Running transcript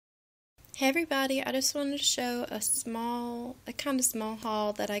Hey everybody, I just wanted to show a kind of small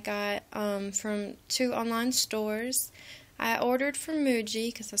haul that I got from two online stores. I ordered from Muji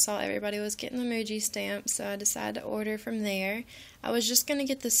because I saw everybody was getting the Muji stamp, so I decided to order from there. I was just going to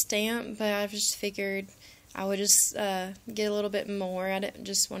get the stamp, but I just figured I would just get a little bit more. I didn't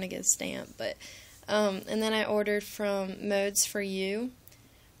just want to get a stamp, but and then I ordered from Modes4u.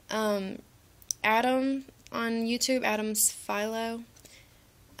 Adam on YouTube, Adam's Philo.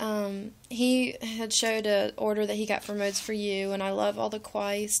 He had showed an order that he got from Modes4u, and I love all the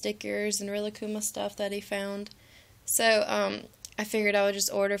kawaii stickers and Rilakkuma stuff that he found. So, I figured I would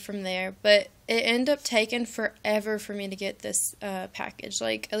just order from there, but it ended up taking forever for me to get this package,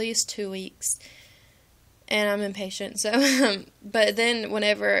 like at least 2 weeks, and I'm impatient, so, but then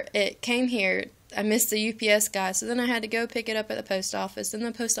whenever it came here, I missed the UPS guy, so then I had to go pick it up at the post office, and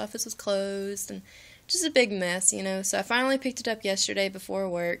the post office was closed, and just a big mess, you know. So I finally picked it up yesterday before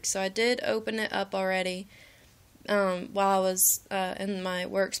work. So I did open it up already while I was in my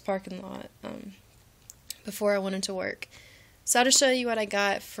work's parking lot before I went into work. So I'll just show you what I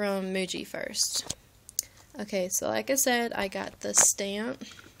got from Muji first. Okay, so like I said, I got the stamp,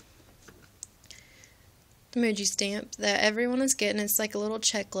 the Muji stamp that everyone is getting. It's like a little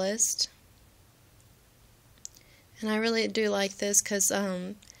checklist. And I really do like this because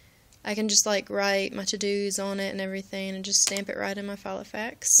I can just like write my to-dos on it and everything and just stamp it right in my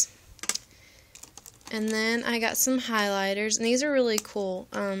Filofax. And then I got some highlighters, and these are really cool.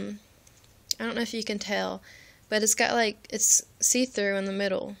 I don't know if you can tell, but it's got like, it's see-through in the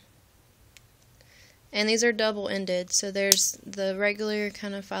middle. And these are double-ended, so there's the regular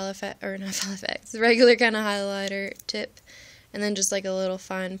kind of Filofax, or not Filofax, the regular kind of highlighter tip, and then just like a little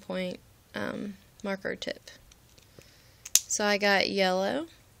fine point marker tip. So I got yellow,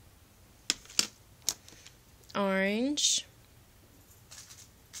 orange,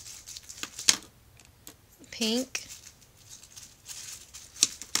 pink,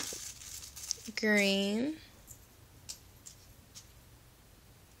 green,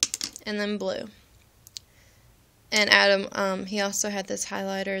 and then blue. And Adam, he also had this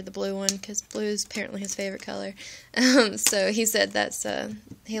highlighter, the blue one, because blue is apparently his favorite color. So he said that's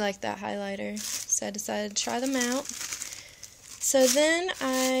he liked that highlighter, so I decided to try them out. So then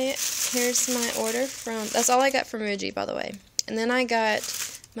here's my order from, that's all I got from Muji, by the way. And then I got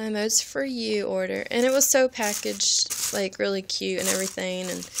my Modes4u order, and it was so packaged, like really cute and everything,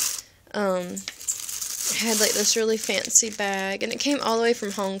 and it had like this really fancy bag, and it came all the way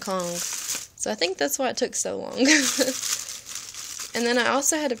from Hong Kong. So I think that's why it took so long. And then I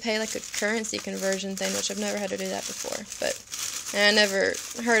also had to pay like a currency conversion thing, which I've never had to do that before, and I never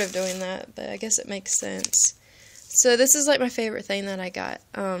heard of doing that, but I guess it makes sense. So this is like my favorite thing that I got.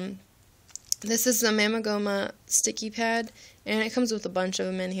 This is the Mamagoma sticky pad, and it comes with a bunch of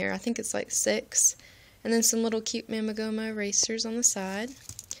them in here. I think it's like 6. And then some little cute Mamagoma erasers on the side.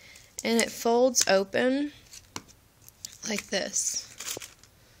 And it folds open like this.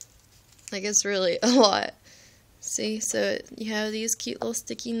 Like, it's really a lot. See, so you have these cute little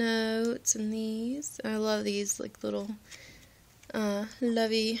sticky notes and these. I love these like little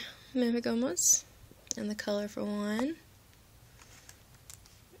lovey Mamagomas. And the colorful one.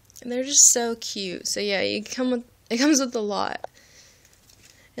 And they're just so cute. So yeah, it comes with a lot.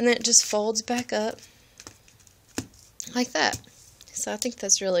 And then it just folds back up like that. So I think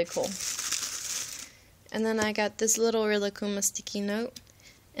that's really cool. And then I got this little Rilakkuma sticky note.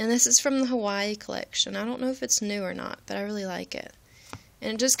 And this is from the Hawaii collection. I don't know if it's new or not, but I really like it.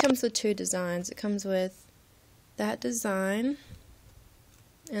 And it just comes with 2 designs. It comes with that design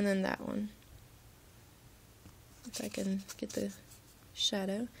and then that one. If I can get the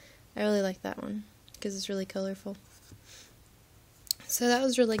shadow. I really like that one because it's really colorful. So that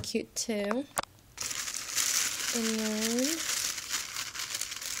was really cute too. And then,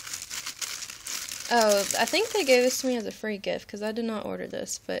 oh, I think they gave this to me as a free gift because I did not order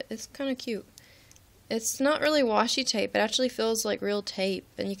this, but it's kind of cute. It's not really washi tape. It actually feels like real tape,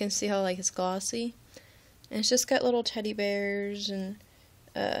 and you can see how like it's glossy. And it's just got little teddy bears and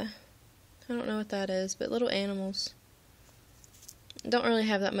I don't know what that is, but little animals. Don't really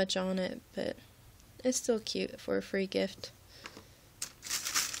have that much on it, but it's still cute for a free gift.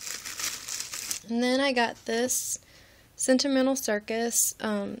 And then I got this Sentimental Circus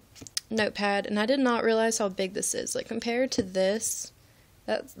notepad, and I did not realize how big this is. Like, compared to this,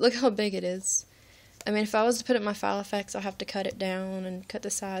 look how big it is. I mean, if I was to put it in my Filofax, I'll have to cut it down and cut the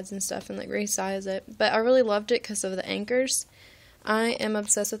sides and stuff and like resize it. But I really loved it because of the anchors. I am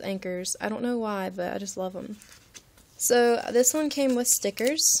obsessed with anchors. I don't know why, but I just love them. So this one came with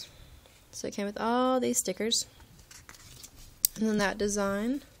stickers. So it came with all these stickers. And then that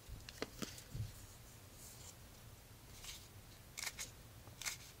design.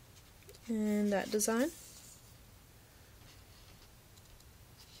 and that design.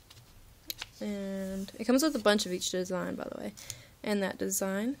 And it comes with a bunch of each design, by the way. And that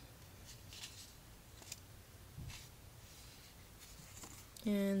design.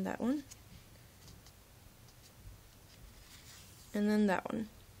 And that one. And then that one.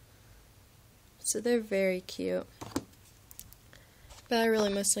 So they're very cute. But I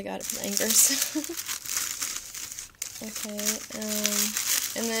really mostly got it for the anchors. Okay,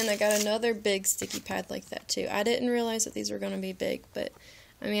 and then I got another big sticky pad like that too. I didn't realize that these were going to be big, but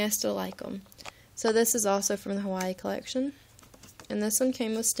I mean, I still like them. So this is also from the Hawaii collection. And this one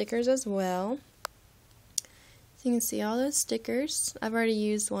came with stickers as well. So you can see all those stickers. I've already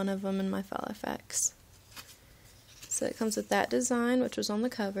used one of them in my file effects. So it comes with that design, which was on the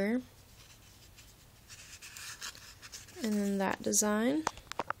cover. And then that design.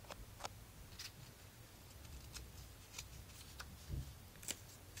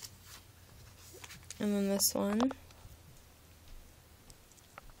 And then this one.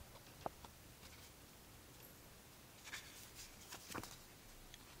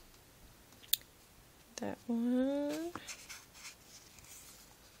 That one.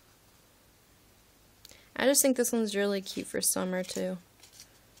 I just think this one's really cute for summer too.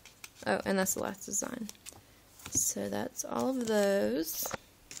 Oh, and that's the last design. So that's all of those.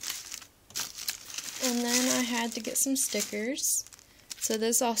 And then I had to get some stickers. So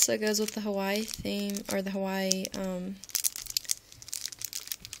this also goes with the Hawaii theme, or the Hawaii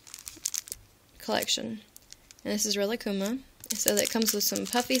collection. And this is Rilakkuma. So that comes with some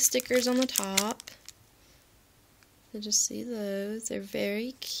puffy stickers on the top. So just see those. They're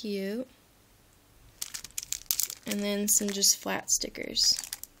very cute. And then some just flat stickers.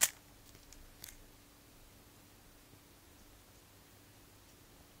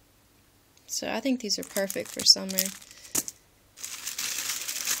 So I think these are perfect for summer.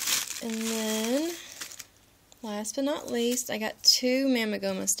 And then, last but not least, I got 2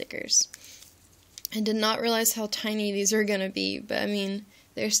 Mamagoma stickers. I did not realize how tiny these are going to be, but I mean,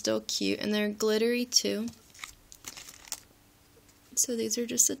 they're still cute, and they're glittery too. So these are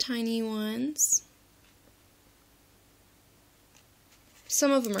just the tiny ones.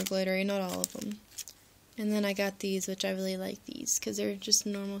 Some of them are glittery, not all of them. And then I got these, which I really like these, because they're just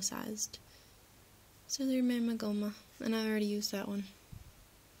normal sized. So they're Mamagoma, and I already used that one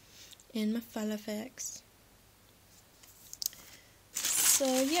in my file effects.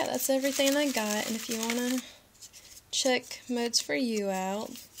 So yeah, that's everything I got, and if you want to check Modes4u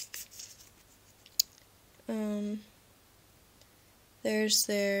out, there's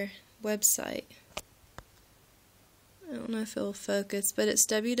their website. I don't know if it'll focus, but it's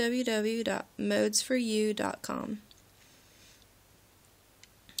www.modes4u.com.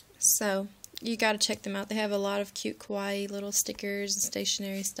 So you gotta check them out. They have a lot of cute kawaii little stickers and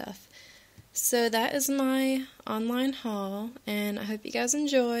stationery stuff. So that is my online haul, and I hope you guys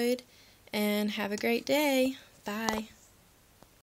enjoyed, and have a great day. Bye.